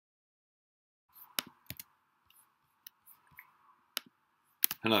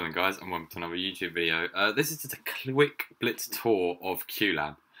Hello then guys, and welcome to another YouTube video. This is just a quick blitz tour of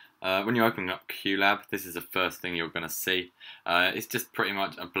QLab. When you open up QLab, this is the first thing you're going to see. It's just pretty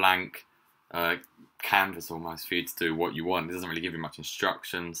much a blank canvas almost for you to do what you want. It doesn't really give you much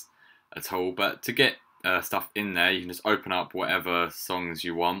instructions at all, but to get stuff in there, you can just open up whatever songs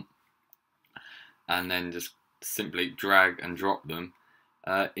you want and then just simply drag and drop them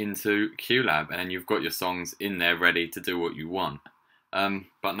into QLab, and then you've got your songs in there ready to do what you want.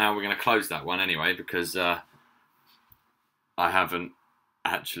 But now we're going to close that one anyway, because I haven't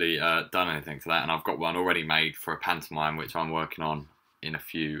actually done anything to that, and I've got one already made for a pantomime which I'm working on in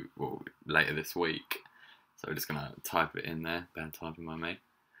later this week. So we're just going to type it in there, bad typing by me,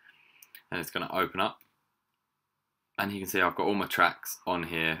 and it's going to open up, and you can see I've got all my tracks on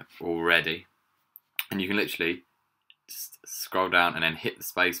here already, and you can literally just scroll down and then hit the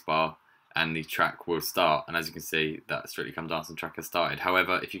space bar and the track will start, and as you can see, that Strictly Come Dancing track has started.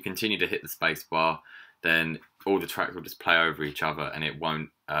 However, if you continue to hit the space bar, then all the tracks will just play over each other and it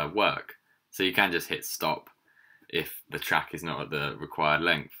won't work. So you can just hit stop if the track is not at the required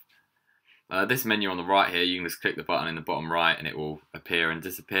length. This menu on the right here, you can just click the button in the bottom right and it will appear and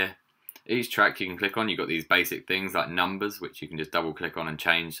disappear. Each track you can click on, you've got these basic things like numbers, which you can just double click on and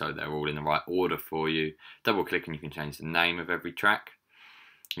change so they're all in the right order for you. Double click and you can change the name of every track.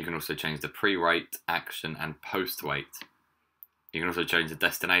 You can also change the pre-rate, action and post-weight. You can also change the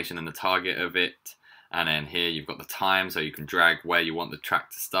destination and the target of it. And then here you've got the time, so you can drag where you want the track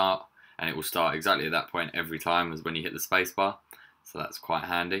to start, and it will start exactly at that point every time as when you hit the spacebar. So that's quite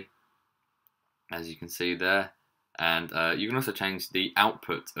handy, as you can see there. And you can also change the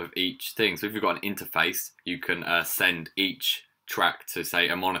output of each thing. So if you've got an interface, you can send each track to, say,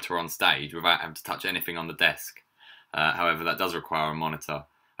 a monitor on stage without having to touch anything on the desk. However, that does require a monitor.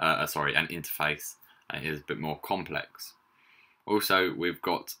 An interface, and it is a bit more complex. Also, we've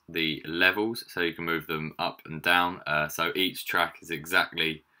got the levels, so you can move them up and down. So each track is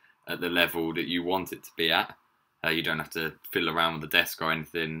exactly at the level that you want it to be at. You don't have to fiddle around with the desk or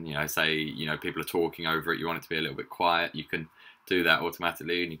anything. Say people are talking over it, you want it to be a little bit quiet. You can do that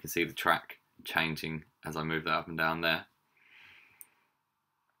automatically, and you can see the track changing as I move that up and down there.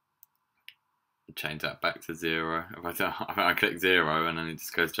 Change that back to 0. I click 0 and then it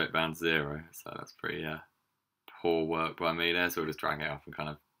just goes straight down to 0, so that's pretty poor work by me there. So we'll just drag it off and kind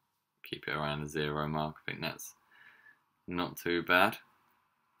of keep it around the 0 mark. I think that's not too bad.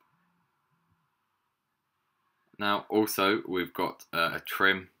 Now also we've got a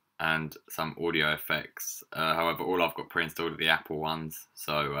trim and some audio effects. However, all I've got pre-installed are the Apple ones,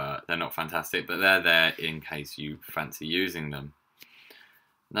 so they're not fantastic, but they're there in case you fancy using them.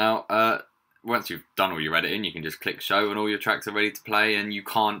 Now once you've done all your editing, you can just click show and all your tracks are ready to play, and you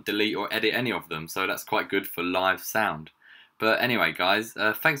can't delete or edit any of them, so that's quite good for live sound. But anyway guys,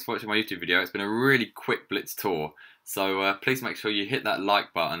 thanks for watching my YouTube video. It's been a really quick blitz tour, so please make sure you hit that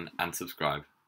like button and subscribe.